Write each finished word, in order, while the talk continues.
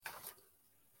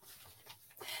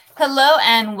Hello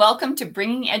and welcome to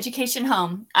Bringing Education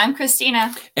Home. I'm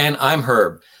Christina. And I'm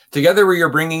Herb. Together we are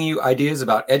bringing you ideas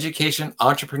about education,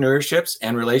 entrepreneurships,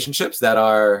 and relationships that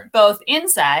are both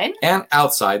inside and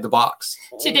outside the box.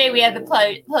 Today we had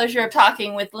the pleasure of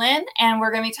talking with Lyn, and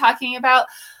we're going to be talking about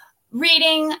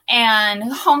reading and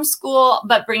homeschool,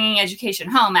 but bringing education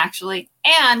home, actually,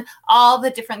 and all the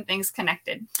different things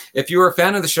connected. If you are a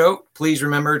fan of the show, please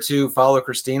remember to follow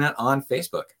Christina on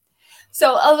Facebook.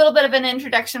 So a little bit of an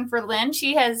introduction for Lyn.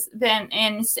 She has been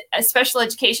in special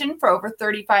education for over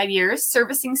 35 years,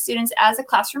 servicing students as a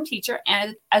classroom teacher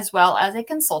and as well as a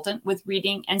consultant with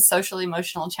reading and social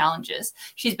emotional challenges.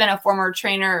 She's been a former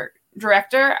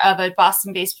director of a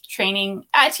Boston-based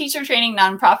teacher training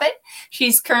nonprofit.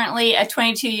 She's currently a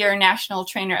 22-year national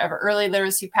trainer of early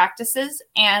literacy practices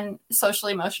and social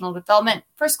emotional development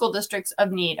for school districts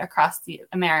of need across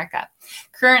America.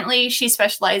 Currently, she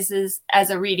specializes as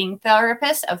a reading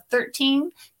therapist of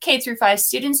 13 K-5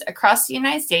 students across the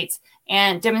United States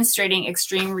and demonstrating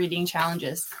extreme reading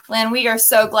challenges. Lyn, we are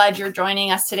so glad you're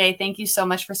joining us today. Thank you so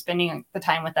much for spending the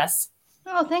time with us.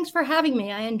 Oh, thanks for having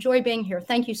me. I enjoy being here.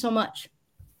 Thank you so much.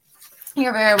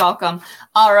 You're very welcome.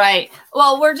 All right.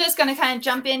 Well, we're just going to kind of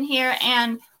jump in here.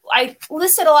 And I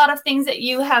listed a lot of things that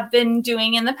you have been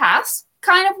doing in the past.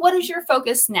 Kind of what is your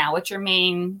focus now? What's your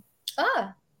main?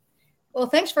 Well,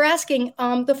 thanks for asking.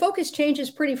 The focus changes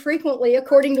pretty frequently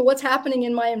according to what's happening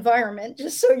in my environment,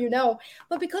 just so you know.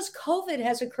 But because COVID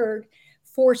has occurred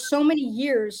for so many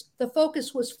years, the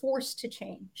focus was forced to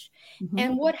change. Mm-hmm.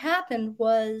 And what happened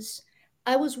was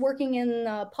I was working in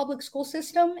the public school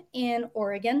system in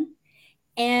Oregon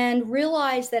and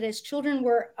realized that as children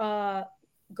were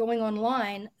going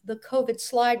online, the COVID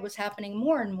slide was happening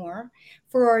more and more.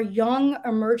 For our young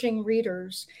emerging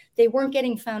readers, they weren't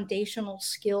getting foundational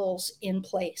skills in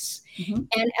place. Mm-hmm.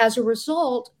 And as a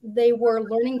result, they were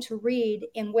learning to read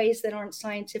in ways that aren't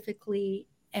scientifically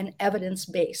and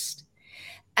evidence-based.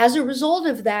 As a result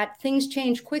of that, things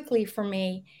changed quickly for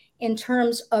me in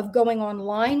terms of going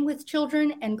online with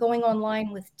children and going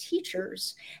online with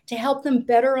teachers to help them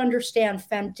better understand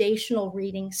foundational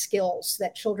reading skills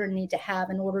that children need to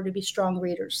have in order to be strong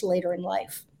readers later in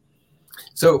life.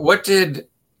 So what did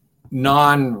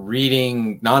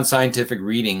non-scientific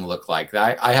reading look like?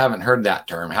 I haven't heard that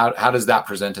term. How does that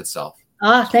present itself?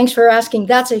 Thanks for asking.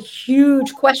 That's a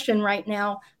huge question right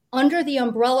now under the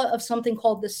umbrella of something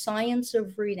called the science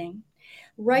of reading.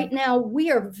 Right now, we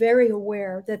are very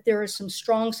aware that there is some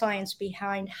strong science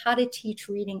behind how to teach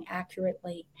reading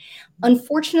accurately.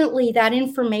 Unfortunately, that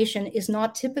information is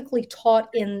not typically taught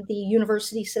in the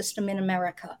university system in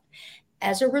America.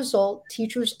 As a result,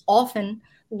 teachers often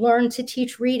learn to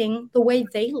teach reading the way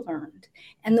they learned.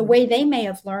 And the way they may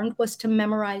have learned was to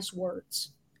memorize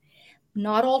words.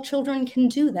 Not all children can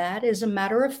do that. As a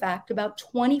matter of fact, about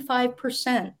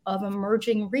 25% of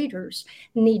emerging readers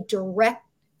need direct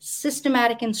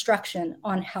systematic instruction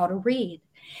on how to read.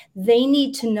 They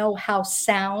need to know how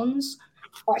sounds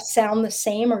sound the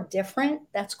same or different.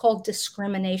 That's called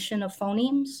discrimination of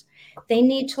phonemes. They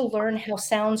need to learn how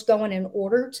sounds go in an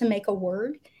order to make a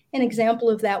word. An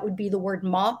example of that would be the word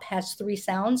mop has 3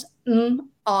 sounds, p.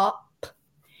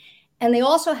 And they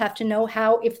also have to know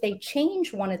how, if they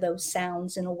change one of those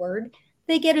sounds in a word,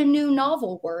 they get a new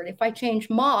novel word. If I change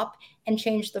mop and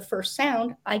change the first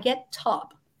sound, I get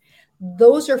top.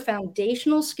 Those are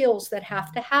foundational skills that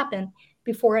have to happen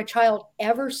before a child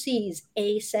ever sees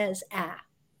A says ah.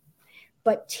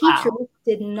 But teachers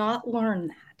did not learn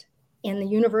that in the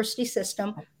university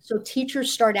system. So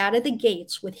teachers start out of the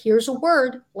gates with, here's a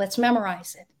word, let's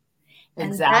memorize it.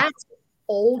 And that's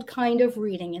old kind of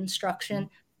reading instruction.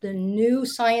 The new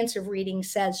science of reading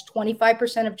says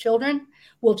 25% of children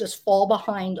will just fall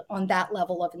behind on that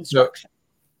level of instruction.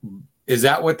 So, is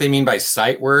that what they mean by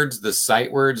sight words? The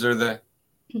sight words are the...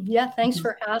 Yeah, thanks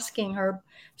for asking, Herb.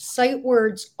 Sight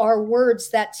words are words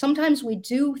that sometimes we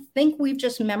do think we've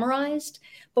just memorized,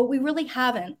 but we really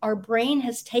haven't. Our brain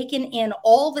has taken in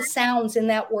all the sounds in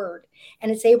that word,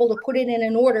 and it's able to put it in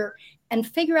an order and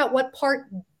figure out what part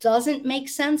doesn't make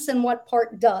sense and what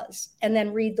part does, and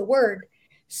then read the word.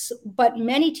 But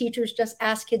many teachers just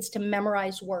ask kids to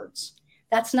memorize words.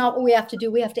 That's not what we have to do.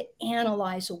 We have to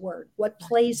analyze a word. What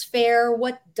plays fair,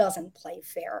 what doesn't play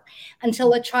fair,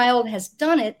 until a child has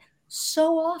done it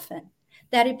so often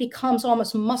that it becomes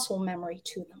almost muscle memory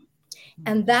to them.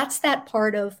 And that's that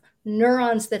part of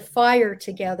neurons that fire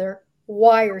together,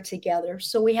 wire together.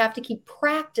 So we have to keep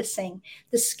practicing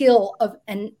the skill of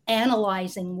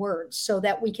analyzing words so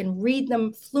that we can read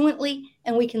them fluently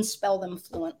and we can spell them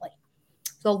fluently.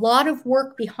 There's a lot of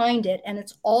work behind it, and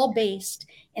it's all based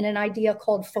in an idea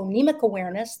called phonemic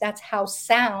awareness. That's how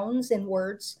sounds in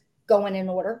words going in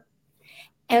order.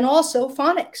 And also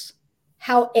phonics,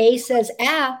 how A says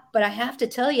ah, but I have to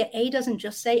tell you, A doesn't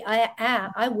just say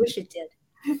ah. I wish it did.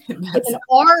 If an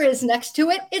R is next to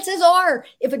it, it says R.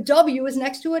 If a W is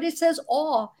next to it, it says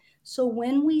aw. So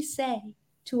when we say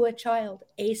to a child,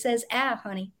 A says ah,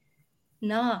 honey,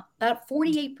 nah, about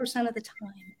 48% of the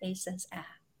time, A says ah.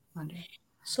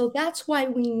 So that's why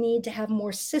we need to have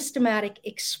more systematic,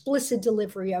 explicit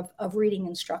delivery of reading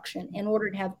instruction in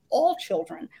order to have all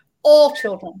children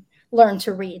learn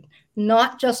to read,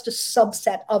 not just a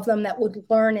subset of them that would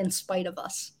learn in spite of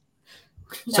us.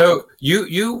 So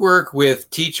you work with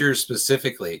teachers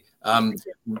specifically.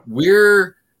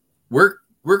 We're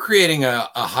creating a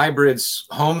hybrid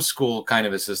homeschool kind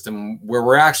of a system where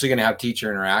we're actually going to have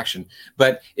teacher interaction.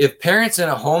 But if parents in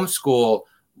a homeschool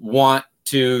want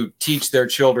to teach their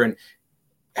children,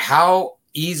 how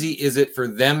easy is it for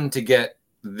them to get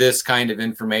this kind of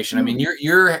information? I mean,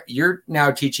 you're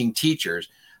now teaching teachers.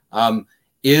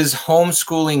 Is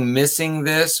homeschooling missing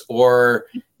this, or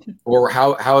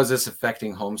how is this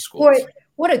affecting homeschool? Boy,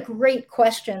 what a great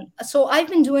question. So I've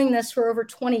been doing this for over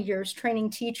 20 years, training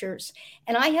teachers.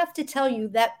 And I have to tell you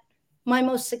that my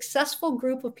most successful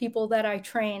group of people that I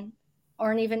train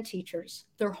aren't even teachers.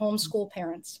 They're homeschool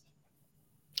parents.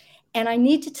 And I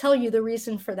need to tell you the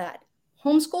reason for that.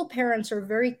 Homeschool parents are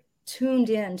very tuned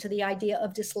in to the idea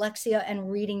of dyslexia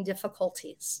and reading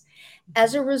difficulties.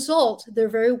 As a result, they're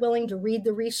very willing to read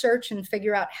the research and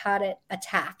figure out how to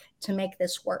attack to make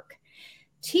this work.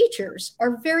 Teachers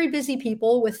are very busy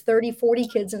people with 30, 40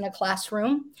 kids in a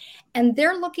classroom, and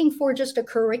they're looking for just a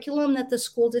curriculum that the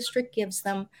school district gives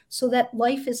them so that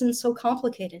life isn't so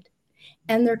complicated.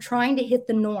 And they're trying to hit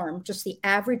the norm, just the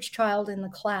average child in the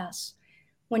class.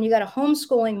 When you got a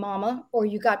homeschooling mama or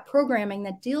you got programming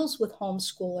that deals with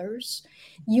homeschoolers,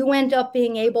 you end up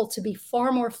being able to be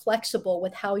far more flexible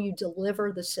with how you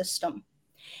deliver the system.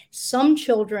 Some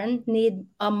children need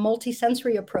a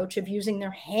multisensory approach of using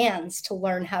their hands to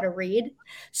learn how to read.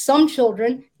 Some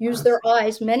children use their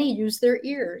eyes, many use their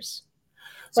ears.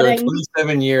 So in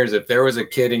 27 years, if there was a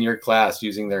kid in your class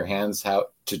using their hands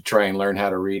to try and learn how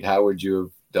to read, how would you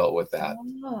have dealt with that?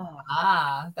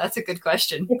 That's a good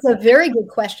question. It's a very good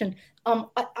question.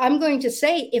 I'm going to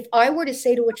say, if I were to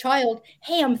say to a child,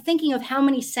 hey, I'm thinking of how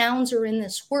many sounds are in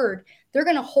this word, they're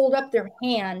going to hold up their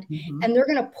hand and they're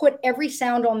going to put every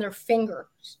sound on their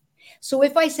fingers. So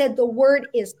if I said the word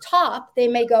is top, they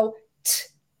may go t,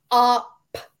 up.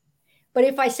 But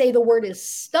if I say the word is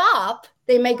stop,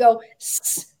 they may go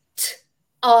s, t,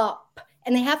 up.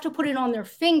 And they have to put it on their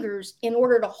fingers in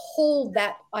order to hold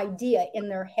that idea in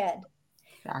their head.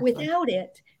 Exactly. Without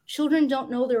it, children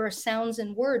don't know there are sounds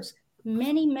in words.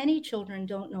 Many, many children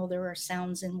don't know there are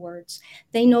sounds in words.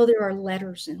 They know there are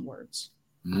letters in words.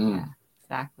 Yeah,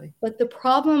 exactly. But the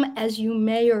problem, as you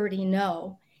may already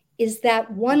know, is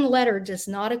that one letter does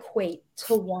not equate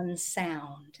to one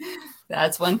sound.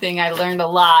 That's one thing I learned a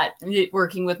lot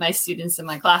working with my students in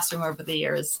my classroom over the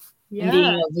years. Yeah. And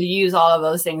being able to use all of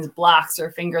those things, blocks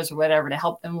or fingers or whatever, to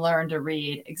help them learn to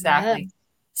read. Exactly. Yeah.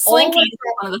 Slinky is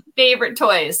one of the favorite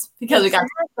toys because we got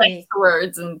to play the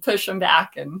words and push them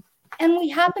back. And we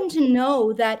happen to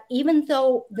know that even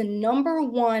though the number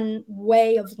one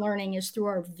way of learning is through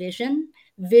our vision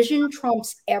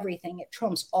trumps everything. It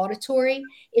trumps auditory.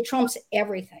 It trumps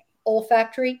everything,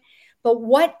 olfactory. But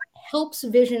what helps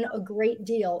vision a great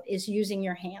deal is using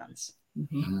your hands.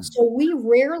 Mm-hmm. So we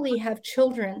rarely have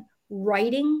children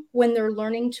writing when they're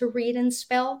learning to read and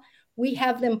spell. We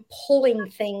have them pulling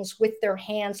things with their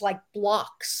hands like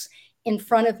blocks in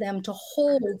front of them to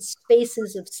hold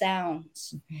spaces of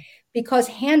sounds. Mm-hmm. Because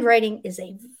handwriting is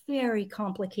a very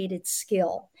complicated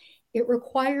skill. It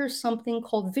requires something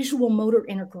called visual motor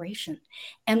integration.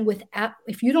 And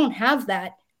if you don't have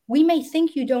that, we may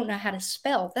think you don't know how to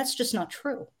spell. That's just not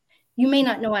true. You may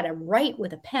not know how to write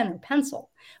with a pen or pencil,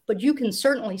 but you can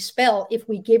certainly spell if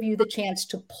we give you the chance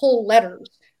to pull letters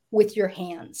with your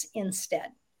hands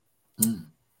instead. Mm.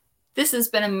 This has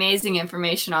been amazing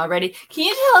information already. Can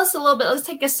you tell us a little bit? Let's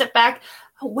take a step back.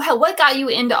 What got you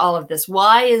into all of this?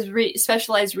 Why is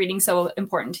specialized reading so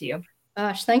important to you?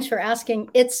 Gosh, thanks for asking.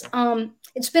 It's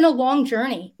been a long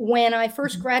journey. When I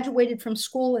first graduated from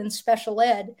school in special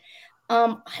ed,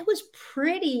 I was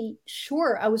pretty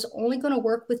sure I was only going to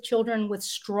work with children with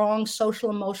strong social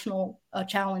emotional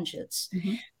challenges.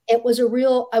 Mm-hmm.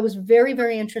 I was very,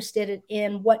 very interested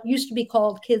in what used to be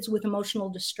called kids with emotional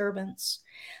disturbance.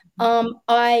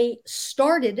 I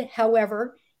started,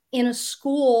 however, in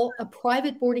a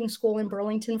private boarding school in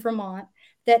Burlington, Vermont,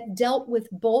 that dealt with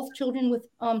both children with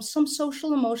some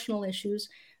social emotional issues,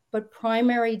 but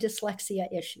primary dyslexia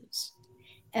issues.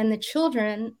 And the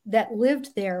children that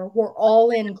lived there were all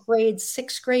in grades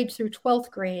 6th grade through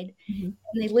 12th grade. Mm-hmm.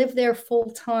 And they lived there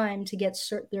full time to get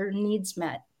their needs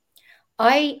met.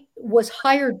 I was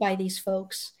hired by these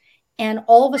folks and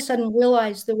all of a sudden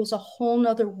realized there was a whole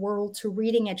nother world to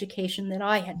reading education that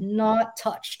I had not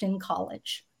touched in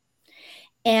college.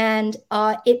 And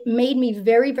it made me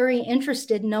very, very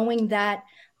interested knowing that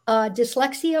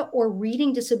dyslexia or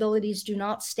reading disabilities do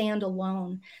not stand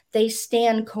alone. They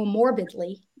stand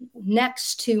comorbidly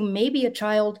next to maybe a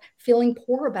child feeling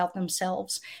poor about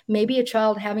themselves, maybe a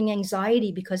child having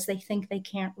anxiety because they think they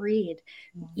can't read,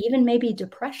 even maybe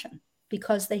depression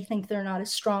because they think they're not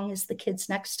as strong as the kids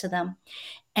next to them.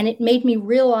 And it made me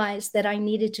realize that I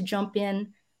needed to jump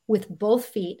in with both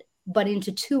feet, but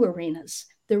into two arenas,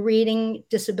 the reading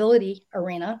disability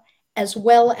arena, as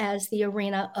well as the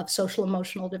arena of social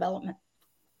emotional development.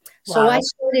 Wow. So I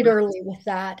started early with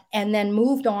that and then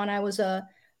moved on. I was a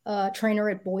trainer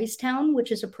at Boys Town,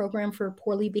 which is a program for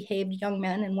poorly behaved young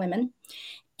men and women,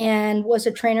 and was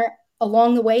a trainer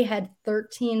along the way, had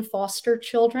 13 foster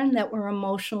children that were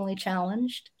emotionally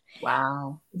challenged.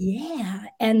 Wow. Yeah.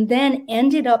 And then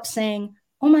ended up saying,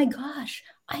 oh my gosh,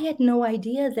 I had no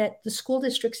idea that the school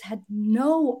districts had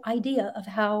no idea of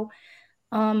how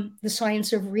the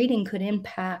science of reading could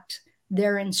impact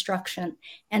their instruction.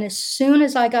 And as soon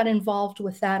as I got involved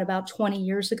with that about 20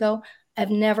 years ago, I've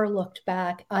never looked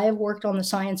back. I have worked on the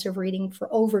science of reading for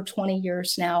over 20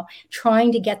 years now,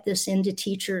 trying to get this into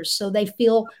teachers so they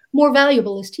feel more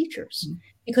valuable as teachers. Mm-hmm.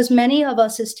 Because many of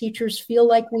us as teachers feel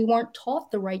like we weren't taught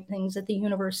the right things at the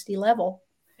university level.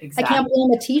 Exactly. I can't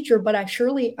blame a teacher, but I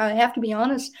have to be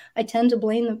honest, I tend to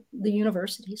blame the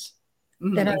universities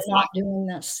that are not doing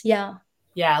this. Yeah.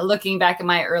 Yeah. Looking back at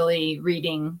my early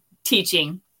reading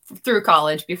teaching through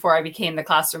college before I became the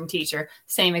classroom teacher,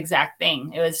 same exact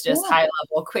thing. It was just high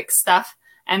level, quick stuff.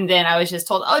 And then I was just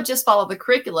told, oh, just follow the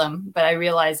curriculum. But I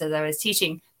realized as I was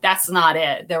teaching, that's not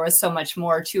it. There was so much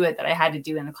more to it that I had to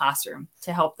do in the classroom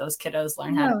to help those kiddos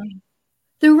learn how to read.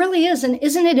 There really is. And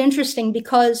isn't it interesting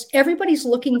because everybody's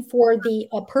looking for the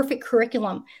perfect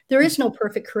curriculum. There is no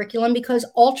perfect curriculum because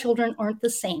all children aren't the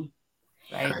same.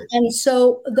 Right. And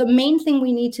so the main thing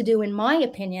we need to do, in my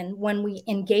opinion, when we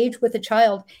engage with a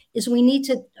child is we need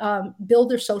to build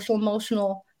their social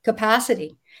emotional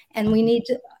capacity. And we need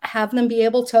to have them be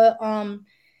able to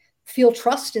feel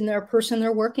trust in their person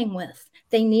they're working with.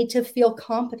 They need to feel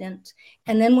competent.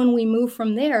 And then when we move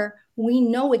from there, we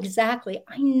know exactly.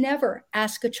 I never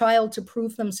ask a child to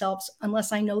prove themselves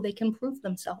unless I know they can prove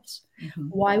themselves. Mm-hmm.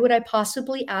 Why would I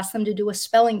possibly ask them to do a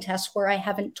spelling test where I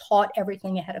haven't taught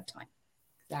everything ahead of time?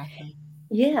 Exactly.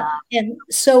 Yeah. And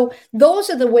so those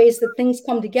are the ways that things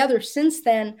come together. Since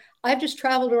then, I've just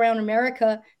traveled around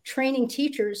America training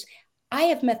teachers. I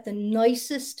have met the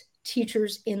nicest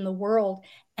teachers in the world.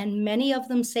 And many of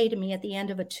them say to me at the end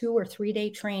of a 2 or 3 day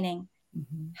training,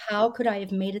 mm-hmm. how could I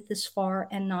have made it this far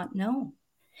and not known?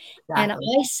 Exactly. And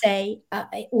I say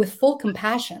with full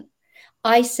compassion,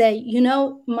 I say, you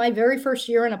know, my very first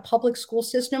year in a public school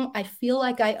system, I feel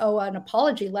like I owe an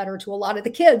apology letter to a lot of the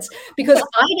kids because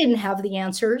I didn't have the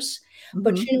answers. Mm-hmm.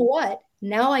 But you know what?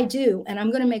 Now I do. And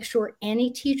I'm going to make sure any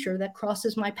teacher that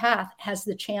crosses my path has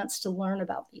the chance to learn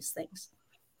about these things.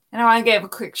 And I want to give a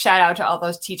quick shout out to all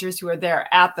those teachers who are there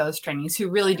at those trainings who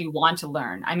really do want to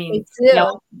learn. I mean, you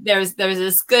know, there's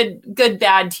this good,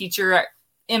 bad teacher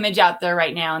image out there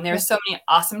right now. And there's so many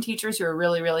awesome teachers who are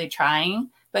really, really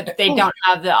trying, but they don't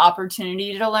have the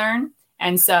opportunity to learn.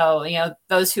 And so, you know,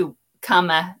 those who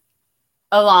come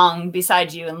along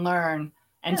beside you and learn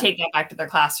and take that back to their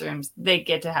classrooms, they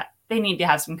need to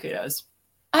have some kudos.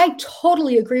 I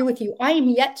totally agree with you. I am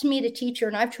yet to meet a teacher,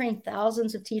 and I've trained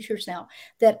thousands of teachers now,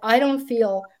 that I don't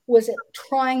feel was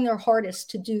trying their hardest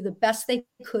to do the best they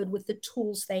could with the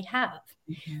tools they have.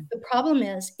 Mm-hmm. The problem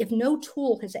is, if no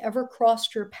tool has ever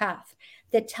crossed your path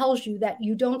that tells you that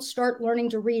you don't start learning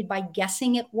to read by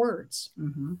guessing at words.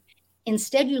 Mm-hmm.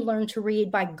 Instead, you learn to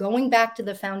read by going back to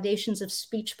the foundations of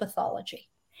speech pathology.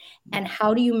 Mm-hmm. And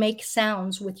how do you make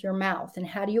sounds with your mouth? And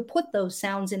how do you put those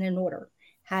sounds in an order?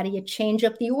 How do you change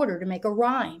up the order to make a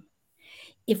rhyme?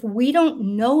 If we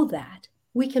don't know that,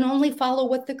 we can only follow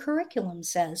what the curriculum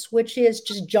says, which is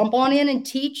just jump on in and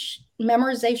teach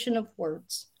memorization of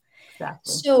words.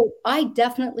 Exactly. So I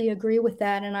definitely agree with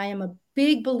that. And I am a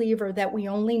big believer that we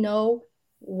only know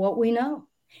what we know.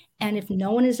 And if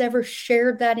no one has ever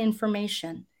shared that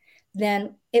information,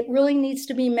 then it really needs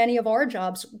to be many of our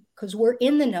jobs because we're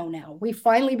in the know now. We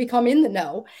finally become in the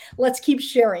know. Let's keep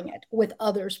sharing it with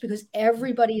others because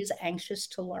everybody is anxious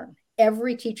to learn.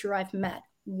 Every teacher I've met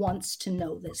wants to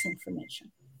know this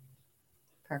information.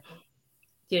 Perfect.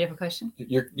 Do you have a question?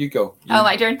 You go. Oh,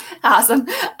 my turn. Awesome.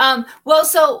 Well,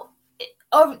 so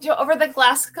over the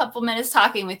last couple minutes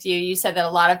talking with you, you said that a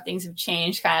lot of things have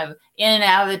changed, kind of in and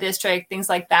out of the district, things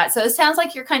like that. So it sounds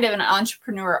like you're kind of an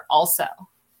entrepreneur also.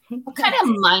 What kind of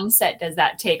mindset does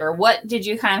that take, or what did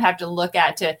you kind of have to look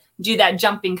at to do that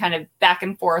jumping kind of back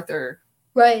and forth? Or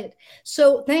Right.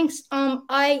 So thanks.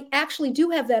 I actually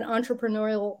do have that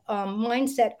entrepreneurial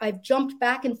mindset. I've jumped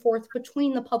back and forth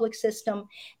between the public system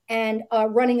and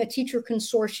running a teacher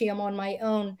consortium on my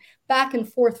own, back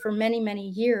and forth for many, many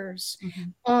years.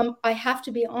 I have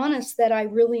to be honest that I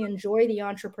really enjoy the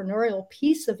entrepreneurial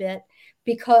piece of it,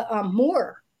 because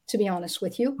more, to be honest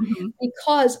with you,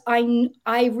 because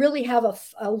I really have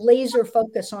a laser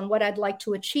focus on what I'd like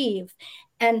to achieve.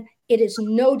 And it is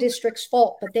no district's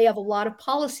fault, but they have a lot of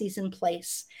policies in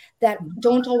place that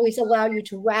don't always allow you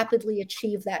to rapidly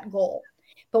achieve that goal.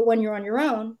 But when you're on your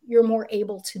own, you're more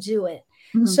able to do it.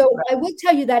 So I would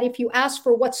tell you that if you ask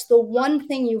for what's the one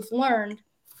thing you've learned,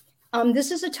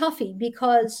 this is a toughie,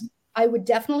 because I would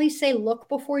definitely say look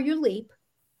before you leap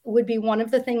would be one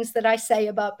of the things that I say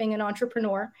about being an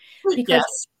entrepreneur,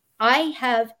 because I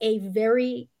have a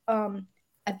very,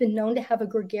 I've been known to have a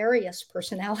gregarious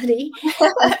personality.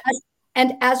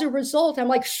 And as a result, I'm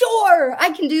like, sure,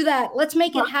 I can do that. Let's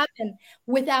make it happen,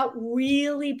 without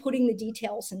really putting the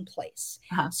details in place.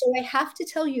 So I have to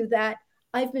tell you that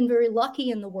I've been very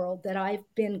lucky in the world that I've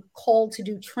been called to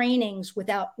do trainings with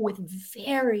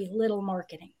very little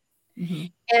marketing.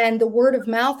 And the word of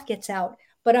mouth gets out.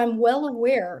 But I'm well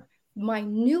aware my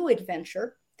new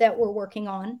adventure that we're working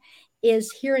on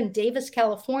is here in Davis,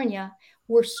 California.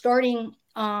 We're starting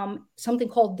something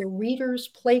called the Reader's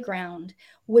Playground,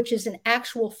 which is an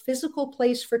actual physical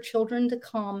place for children to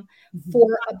come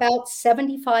for about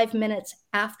 75 minutes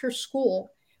after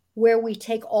school, where we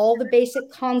take all the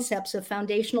basic concepts of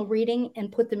foundational reading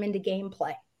and put them into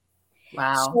gameplay.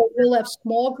 Wow. So we'll have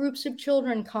small groups of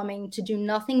children coming to do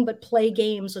nothing but play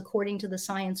games according to the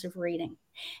science of reading.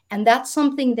 And that's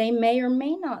something they may or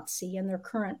may not see in their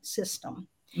current system.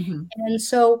 And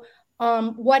so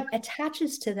what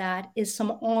attaches to that is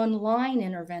some online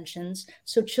interventions.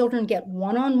 So children get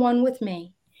one-on-one with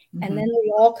me, and then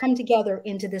we all come together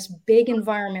into this big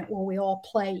environment where we all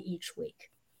play each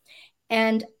week.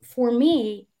 And for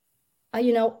me,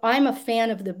 I'm a fan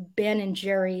of the Ben and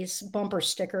Jerry's bumper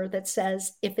sticker that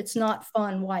says, if it's not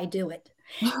fun, why do it?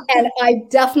 And I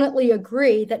definitely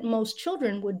agree that most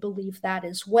children would believe that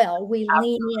as well. We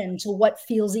lean into what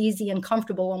feels easy and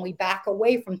comfortable, and we back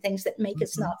away from things that make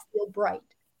us not feel bright.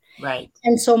 Right.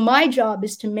 And so my job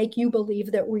is to make you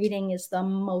believe that reading is the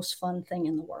most fun thing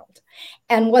in the world.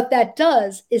 And what that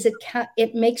does is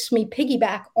it makes me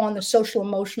piggyback on the social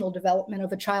emotional development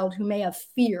of a child who may have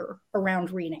fear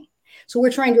around reading. So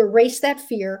we're trying to erase that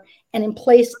fear and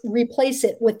replace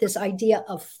it with this idea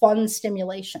of fun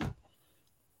stimulation.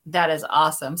 That is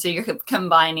awesome. So you're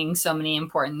combining so many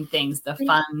important things: the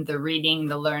fun, the reading,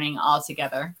 the learning, all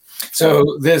together.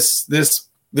 So this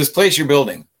place you're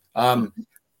building,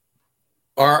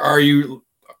 are you,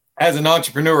 as an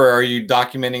entrepreneur, are you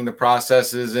documenting the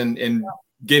processes and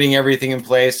getting everything in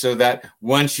place so that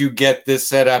once you get this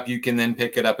set up, you can then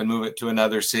pick it up and move it to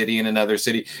another city and another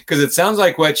city? Because it sounds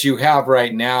like what you have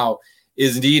right now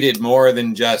is needed more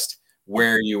than just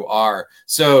where you are.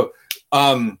 So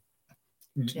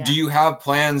do you have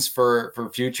plans for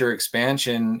future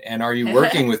expansion, and are you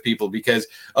working with people? Because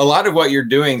a lot of what you're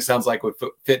doing sounds like would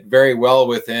fit very well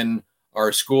within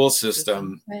our school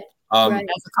system. As a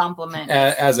compliment.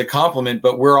 As a compliment,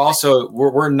 but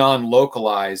we're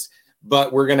non-localized,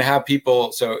 but we're going to have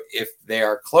people. So if they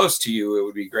are close to you, it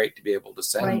would be great to be able to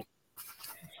send. Right.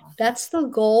 That's the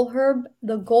goal, Herb.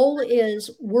 The goal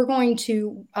is we're going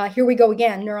to, here we go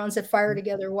again, neurons that fire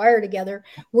together, wire together.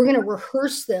 We're going to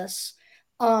rehearse this.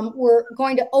 We're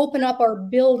going to open up our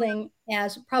building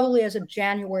probably as of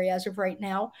January, as of right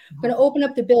now. We're going to open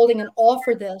up the building and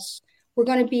offer this. We're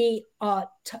going to be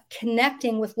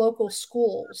connecting with local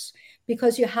schools,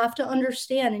 because you have to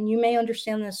understand, and you may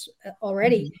understand this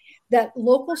already, that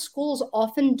local schools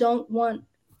often don't want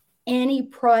any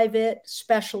private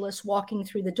specialist walking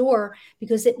through the door,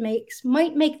 because it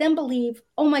might make them believe,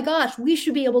 oh my gosh, we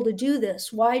should be able to do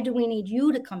this. Why do we need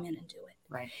you to come in and do it?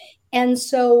 Right. And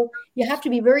so you have to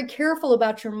be very careful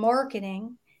about your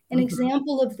marketing. An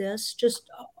example of this, just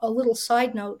a little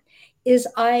side note, is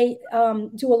I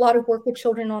do a lot of work with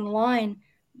children online.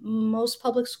 Most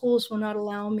public schools will not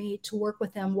allow me to work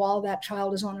with them while that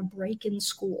child is on a break in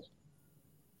school.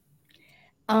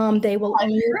 They will I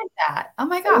heard that. Oh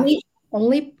my gosh.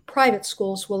 Only private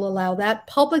schools will allow that.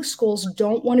 Public schools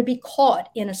don't want to be caught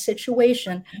in a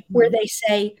situation where they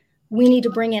say, we need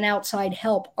to bring in outside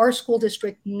help. Our school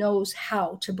district knows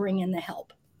how to bring in the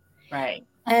help. Right.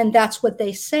 And that's what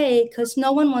they say, because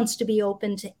no one wants to be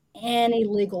open to any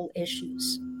legal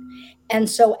issues. And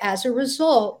so as a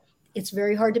result, it's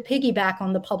very hard to piggyback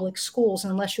on the public schools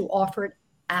unless you offer it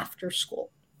after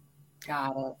school.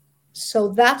 Got it. So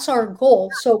that's our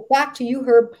goal. So back to you,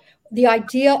 Herb, the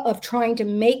idea of trying to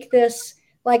make this,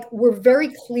 like, we're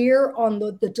very clear on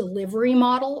the delivery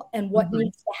model and what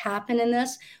needs to happen in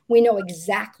this. We know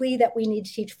exactly that we need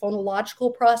to teach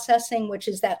phonological processing, which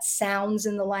is that sounds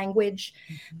in the language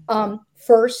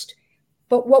first.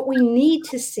 But what we need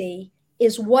to see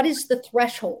is what is the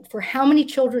threshold for how many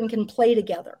children can play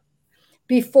together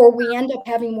before we end up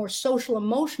having more social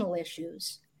emotional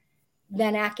issues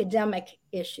than academic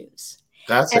issues.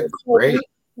 That's great.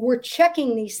 We're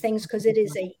checking these things because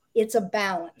it's a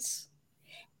balance.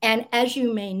 And as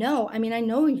you may know, I mean, I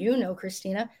know you know,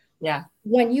 Christina. Yeah.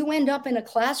 When you end up in a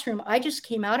classroom, I just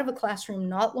came out of a classroom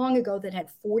not long ago that had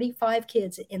 45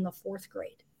 kids in the 4th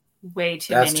grade. Way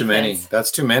too many. That's too many.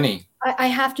 That's too many. I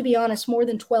have to be honest, more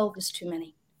than 12 is too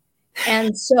many.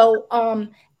 And so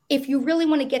if you really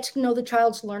want to get to know the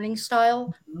child's learning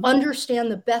style,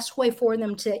 understand the best way for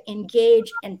them to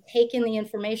engage and take in the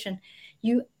information,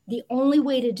 the only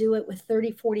way to do it with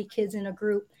 30, 40 kids in a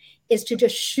group is to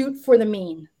just shoot for the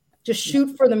mean, just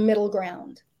shoot for the middle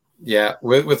ground. Yeah.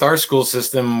 With our school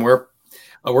system, we're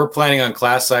planning on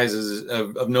class sizes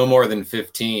of no more than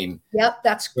 15. Yep,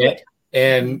 that's good.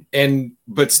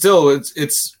 But still,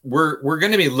 we're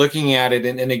going to be looking at it,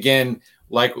 and again,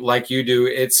 like you do,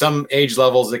 at some age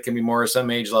levels it can be more, some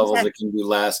age levels it can be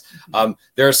less.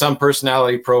 There are some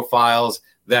personality profiles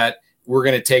that we're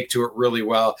going to take to it really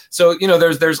well. So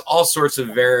there's all sorts of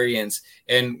variants,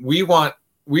 and we don't want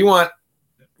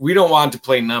to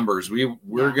play numbers.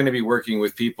 We're going to be working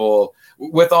with people,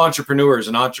 with entrepreneurs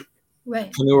and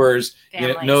entrepreneurs,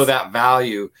 know that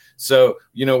value. So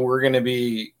we're going to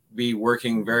be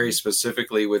working very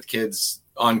specifically with kids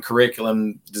on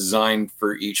curriculum designed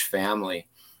for each family.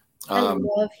 I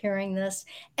love hearing this.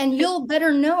 And you'll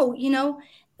better know,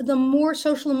 the more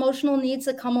social emotional needs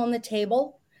that come on the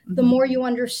table, the more you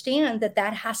understand that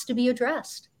has to be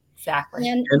addressed. Exactly.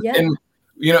 And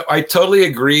I totally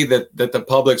agree that the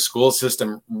public school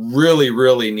system really,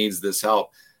 really needs this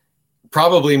help.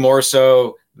 Probably more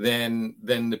so than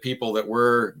the people that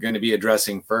we're going to be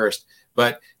addressing first.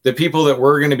 But the people that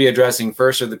we're going to be addressing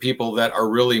first are the people that are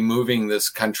really moving this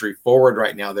country forward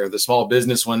right now. They're the small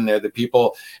business one. They're the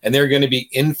people, and they're going to be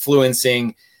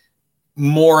influencing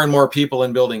more and more people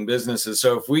in building businesses.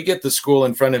 So if we get the school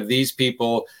in front of these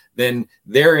people, then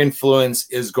their influence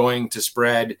is going to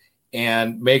spread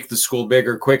and make the school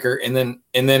bigger, quicker. And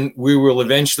then we will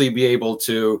eventually be able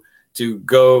to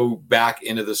go back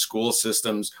into the school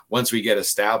systems once we get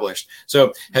established.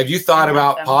 So have you thought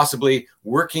about possibly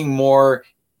working more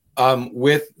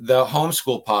with the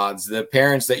homeschool pods, the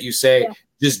parents that you say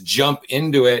just jump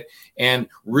into it and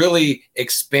really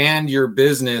expand your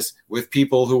business with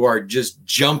people who are just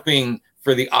jumping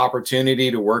for the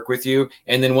opportunity to work with you?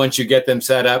 And then once you get them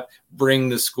set up, bring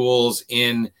the schools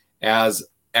in as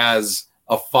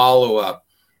a follow-up.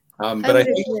 But I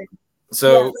think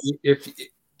so. If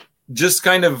just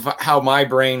kind of how my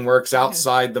brain works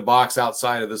outside the box,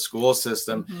 outside of the school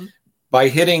system, by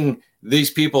hitting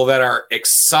these people that are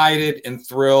excited and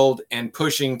thrilled and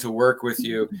pushing to work with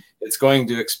you, it's going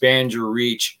to expand your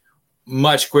reach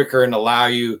much quicker and allow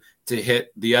you to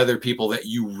hit the other people that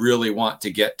you really want to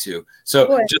get to.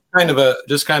 So just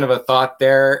kind of a thought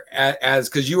there, as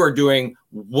because you are doing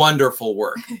wonderful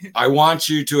work. I want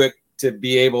you to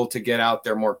be able to get out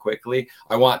there more quickly.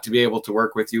 I want to be able to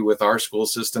work with you with our school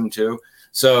system too.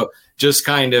 So just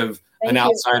kind of an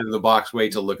outside of the box way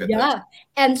to look at this.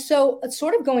 And so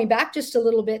sort of going back just a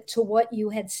little bit to what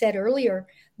you had said earlier,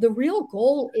 the real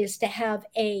goal is to have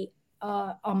a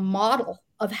model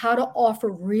of how to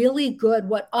offer really good,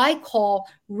 what I call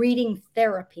reading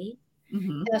therapy,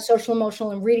 social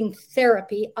emotional and reading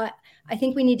therapy. I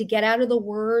think we need to get out of the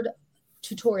word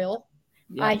tutorial.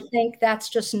 I think that's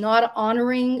just not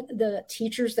honoring the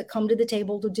teachers that come to the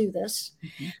table to do this.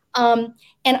 And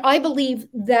I believe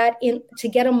that to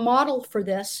get a model for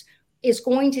this is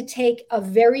going to take a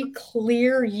very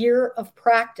clear year of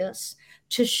practice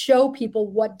to show people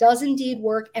what does indeed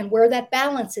work and where that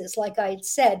balance is, like I had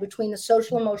said, between the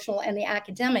social emotional and the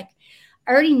academic.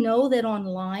 I already know that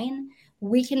online,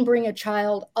 we can bring a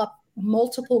child up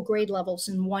multiple grade levels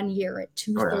in 1 year at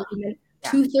two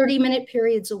 30-minute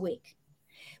periods a week.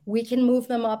 We can move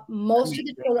them up. Most of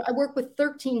the children, I work with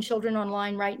 13 children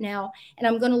online right now, and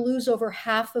I'm going to lose over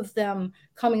half of them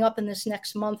coming up in this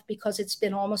next month because it's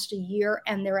been almost a year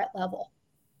and they're at level.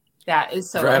 That is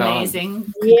so Right on.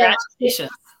 amazing. Yeah.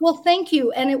 Congratulations. Well, thank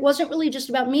you. And it wasn't really just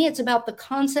about me. It's about the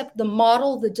concept, the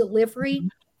model, the delivery,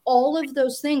 all of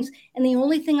those things. And the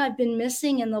only thing I've been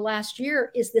missing in the last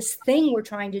year is this thing we're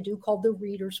trying to do called the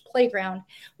Reader's Playground,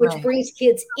 which Right. brings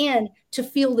kids in to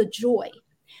feel the joy.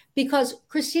 Because,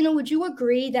 Christina, would you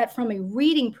agree that from a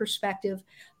reading perspective,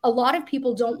 a lot of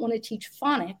people don't want to teach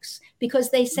phonics because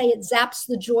they say it zaps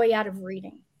the joy out of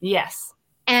reading? Yes.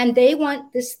 And they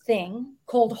want this thing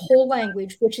called whole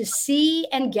language, which is see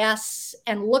and guess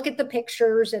and look at the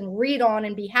pictures and read on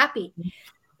and be happy.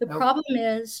 The problem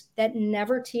is that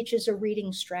never teaches a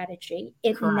reading strategy.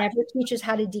 It Correct. never teaches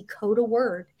how to decode a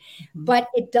word, but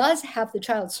it does have the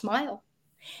child smile.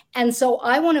 And so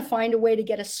I want to find a way to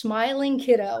get a smiling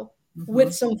kiddo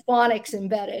with some phonics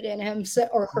embedded in him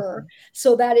or her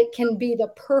so that it can be the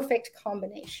perfect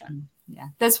combination. Yeah,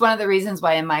 that's one of the reasons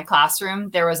why in my classroom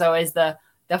there was always the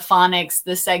phonics,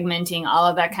 the segmenting, all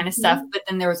of that kind of stuff. But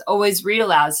then there was always read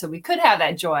aloud. So we could have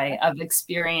that joy of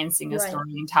experiencing a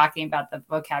story and talking about the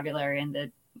vocabulary and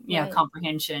the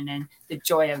comprehension and the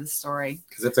joy of the story.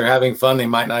 Because if they're having fun, they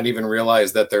might not even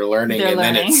realize that they're learning.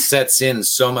 Then it sets in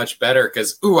so much better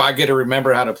because, ooh, I get to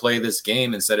remember how to play this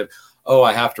game instead of, oh,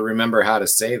 I have to remember how to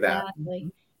say that. Exactly.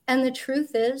 And the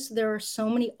truth is there are so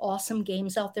many awesome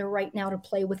games out there right now to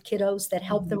play with kiddos that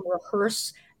help them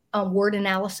rehearse word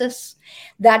analysis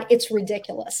that it's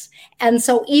ridiculous. And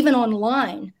so even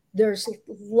online, there's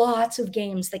lots of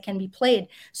games that can be played.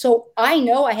 So I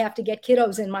know I have to get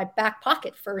kiddos in my back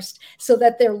pocket first so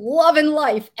that they're loving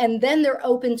life and then they're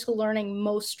open to learning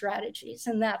most strategies.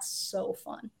 And that's so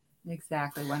fun.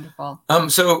 Exactly. Wonderful.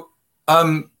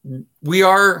 We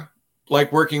are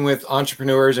like working with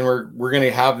entrepreneurs and we're going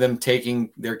to have them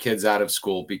taking their kids out of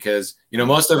school because,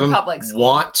 most of them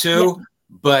want to,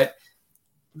 but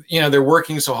they're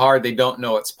working so hard, they don't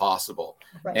know it's possible.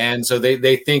 Right. And so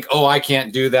they think, oh, I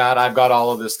can't do that. I've got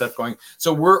all of this stuff going.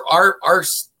 So our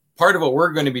part of what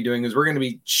we're going to be doing is we're going to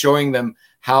be showing them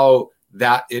how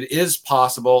that it is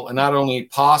possible, and not only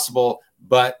possible,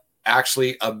 but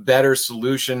actually a better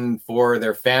solution for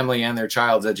their family and their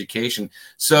child's education.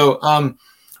 So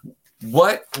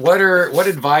what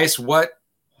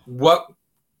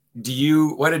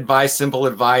simple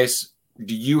advice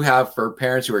do you have for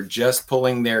parents who are just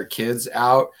pulling their kids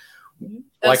out?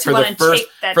 Like for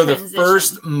the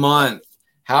first month,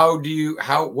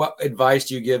 what advice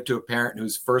do you give to a parent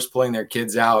who's first pulling their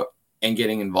kids out and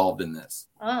getting involved in this?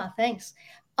 Thanks.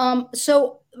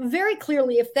 So very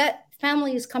clearly, if that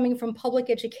family is coming from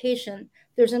public education,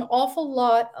 there's an awful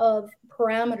lot of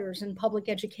parameters in public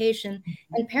education,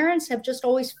 and parents have just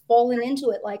always fallen into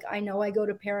it. Like, I know I go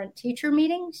to parent-teacher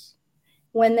meetings.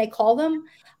 When they call them,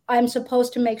 I'm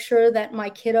supposed to make sure that my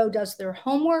kiddo does their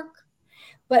homework.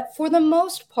 But for the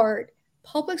most part,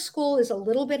 public school is a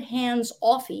little bit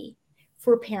hands-offy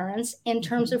for parents in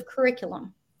terms of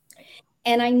curriculum.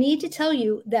 And I need to tell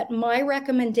you that my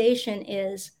recommendation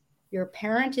is your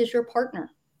parent is your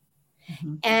partner.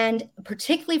 And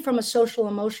particularly from a social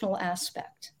emotional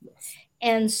aspect. Yes.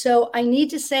 And so I need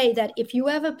to say that if you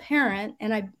have a parent,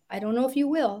 and I don't know if you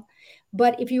will,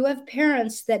 but if you have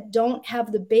parents that don't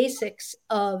have the basics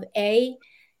of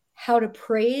how to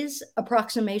praise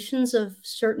approximations of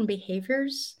certain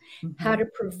behaviors, how to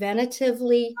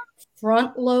preventatively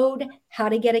front load, how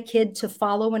to get a kid to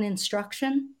follow an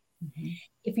instruction.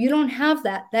 If you don't have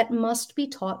that, that must be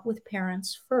taught with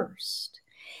parents first.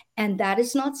 And that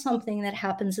is not something that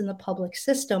happens in the public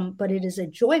system, but it is a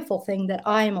joyful thing that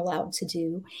I am allowed to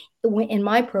do in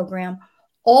my program.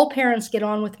 All parents get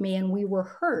on with me and we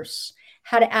rehearse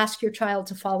how to ask your child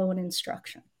to follow an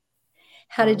instruction,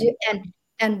 how to do,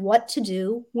 and what to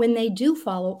do when they do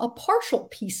follow a partial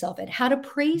piece of it, how to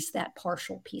praise that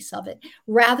partial piece of it,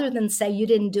 rather than say you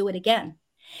didn't do it again.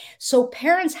 So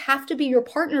parents have to be your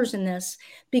partners in this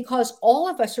because all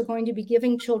of us are going to be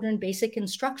giving children basic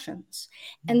instructions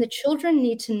and the children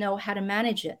need to know how to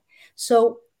manage it.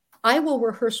 So I will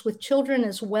rehearse with children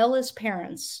as well as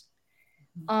parents.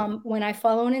 When I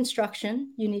follow an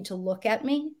instruction, you need to look at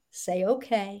me, say,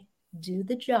 okay, do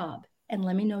the job, and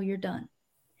let me know you're done.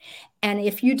 And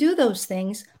if you do those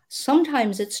things,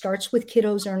 sometimes it starts with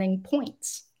kiddos earning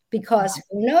points because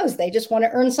who knows, they just want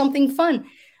to earn something fun.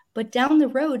 But down the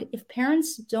road, if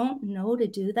parents don't know to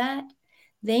do that,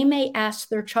 they may ask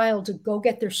their child to go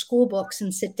get their school books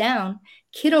and sit down.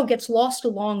 Kiddo gets lost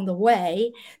along the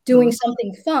way doing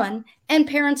something fun, and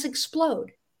parents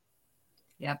explode.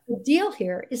 Yep. The deal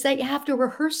here is that you have to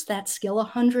rehearse that skill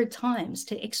 100 times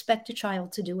to expect a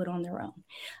child to do it on their own.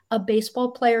 A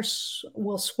baseball player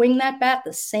will swing that bat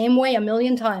the same way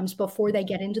 1,000,000 times before they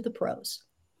get into the pros.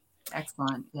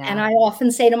 Excellent. Yeah. And I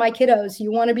often say to my kiddos,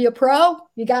 you want to be a pro?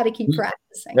 You got to keep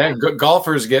practicing. Yeah,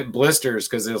 golfers get blisters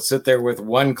because they'll sit there with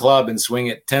one club and swing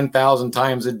it 10,000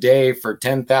 times a day for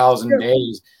 10,000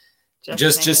 days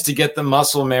just to get the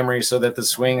muscle memory so that the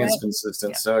swing is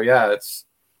consistent. So yeah,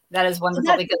 that is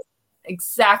wonderful because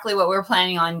exactly what we're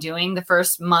planning on doing the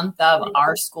first month of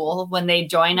our school when they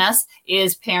join us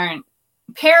is parent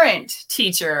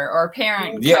teacher or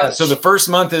parent coach. So the first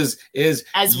month is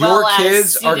as your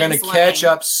kids are going to catch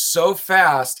up so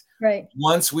fast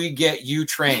once we get you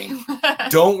trained.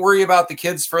 Don't worry about the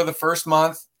kids for the first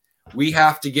month. We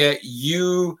have to get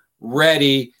you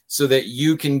ready so that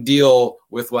you can deal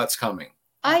with what's coming.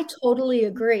 I totally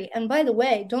agree. And by the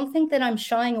way, don't think that I'm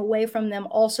shying away from them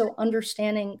also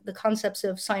understanding the concepts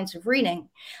of science of reading.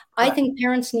 I think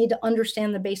parents need to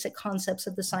understand the basic concepts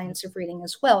of the science of reading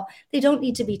as well. They don't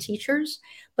need to be teachers,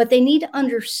 but they need to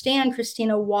understand,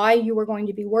 Christina, why you are going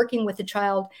to be working with a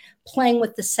child, playing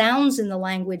with the sounds in the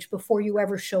language before you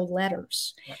ever show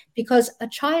letters. Because a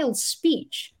child's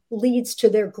speech leads to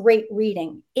their great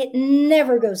reading. It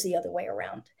never goes the other way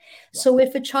around. So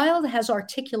if a child has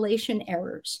articulation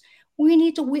errors, we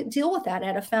need to deal with that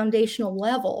at a foundational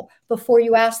level before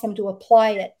you ask them to apply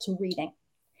it to reading.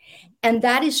 And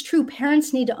that is true.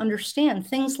 Parents need to understand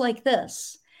things like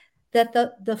this, that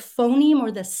the phoneme or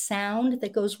the sound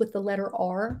that goes with the letter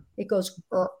R, it goes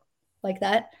like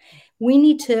that.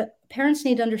 Parents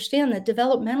need to understand that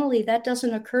developmentally that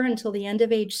doesn't occur until the end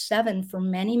of age 7 for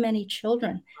many, many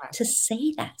children to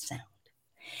say that sound.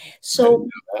 So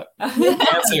you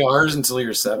can't say R's until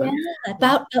you're 7.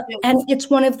 And it's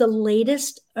one of the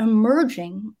latest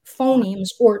emerging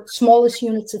phonemes or smallest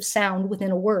units of sound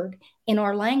within a word in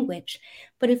our language.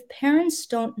 But if parents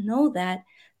don't know that,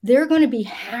 they're going to be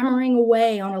hammering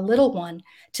away on a little one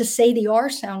to say the R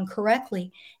sound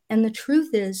correctly. And the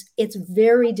truth is, it's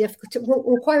very difficult. It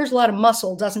requires a lot of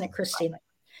muscle, doesn't it, Christina?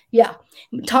 Yeah,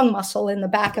 tongue muscle in the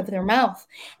back of their mouth.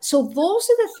 So those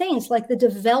are the things, like the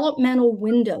developmental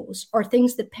windows are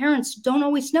things that parents don't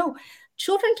always know.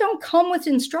 Children don't come with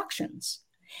instructions.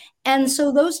 And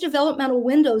so those developmental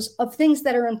windows of things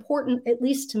that are important, at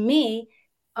least to me,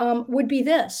 would be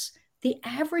this. The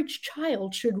average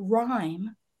child should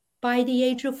rhyme by the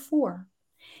age of 4.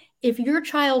 If your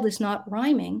child is not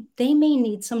rhyming, they may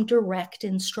need some direct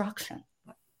instruction.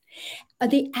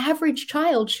 The average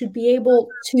child should be able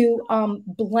to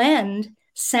blend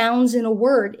sounds in a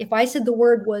word. If I said the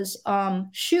word was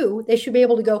shoe, they should be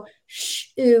able to go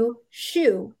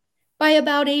shoe by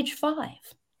about age 5.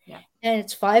 Yeah. And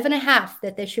it's 5.5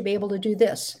 that they should be able to do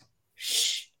this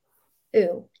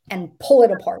and pull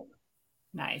it apart.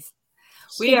 Nice.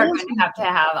 We are going to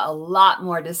have a lot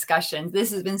more discussions.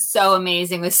 This has been so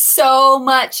amazing with so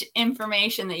much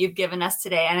information that you've given us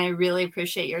today. And I really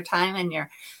appreciate your time and your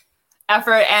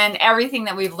effort and everything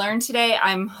that we've learned today.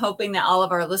 I'm hoping that all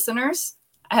of our listeners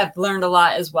have learned a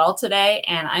lot as well today.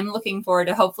 And I'm looking forward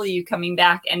to hopefully you coming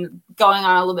back and going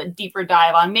on a little bit deeper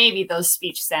dive on maybe those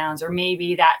speech sounds or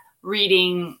maybe that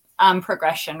reading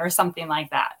progression or something like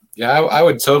that. Yeah, I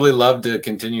would totally love to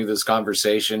continue this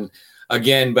conversation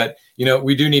again, but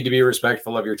we do need to be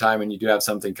respectful of your time, and you do have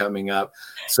something coming up.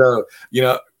 So,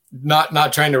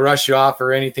 not trying to rush you off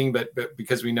or anything, but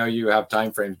because we know you have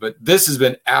time frames. But this has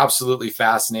been absolutely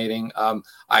fascinating.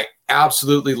 I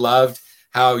absolutely loved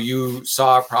how you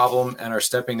saw a problem and are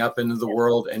stepping up into the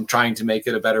world and trying to make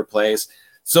it a better place.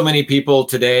 So many people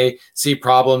today see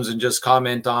problems and just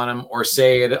comment on them or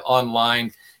say it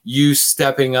online. You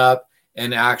stepping up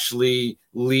and actually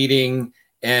leading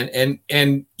and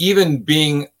even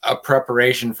being a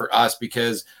preparation for us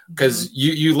because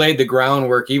you laid the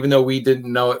groundwork, even though we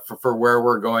didn't know it for where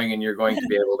we're going, and you're going to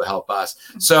be able to help us.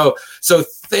 So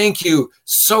thank you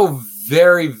so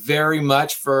very, very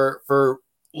much for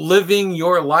living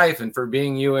your life and for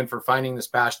being you and for finding this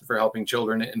passion for helping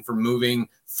children and for moving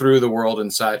through the world in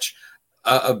such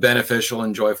a beneficial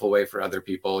and joyful way for other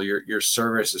people. Your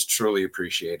service is truly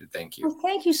appreciated. Thank you. Well,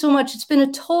 thank you so much. It's been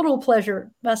a total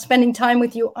pleasure spending time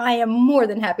with you. I am more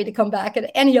than happy to come back at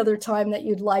any other time that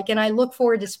you'd like. And I look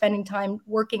forward to spending time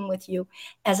working with you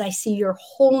as I see your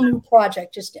whole new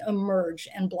project just emerge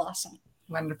and blossom.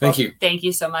 Wonderful. Thank you. Thank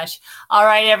you so much. All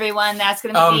right, everyone. That's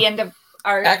going to be the end of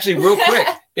our... Actually, real quick,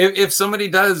 if somebody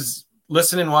does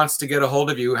listen and wants to get a hold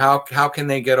of you, how can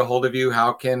they get a hold of you?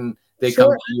 How can they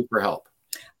come to you for help?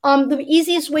 The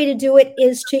easiest way to do it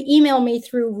is to email me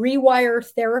through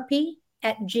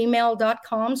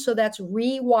rewiretherapy@gmail.com. So that's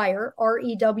rewire,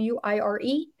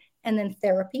 REWIRE, and then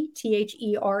therapy,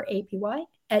 THERAPY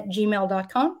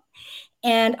 @gmail.com.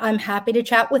 And I'm happy to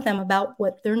chat with them about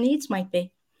what their needs might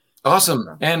be.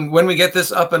 Awesome. And when we get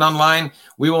this up and online,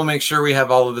 we will make sure we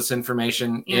have all of this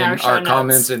information in our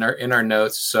comments, in our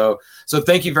notes. So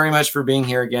thank you very much for being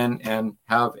here again, and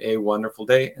have a wonderful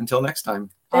day. Until next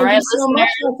time. Thank you so much,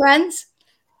 my friends.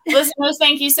 Listeners,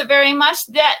 thank you so very much.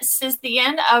 This is the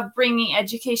end of Bringing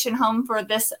Education Home for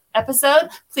this episode.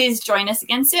 Please join us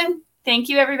again soon. Thank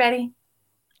you, everybody.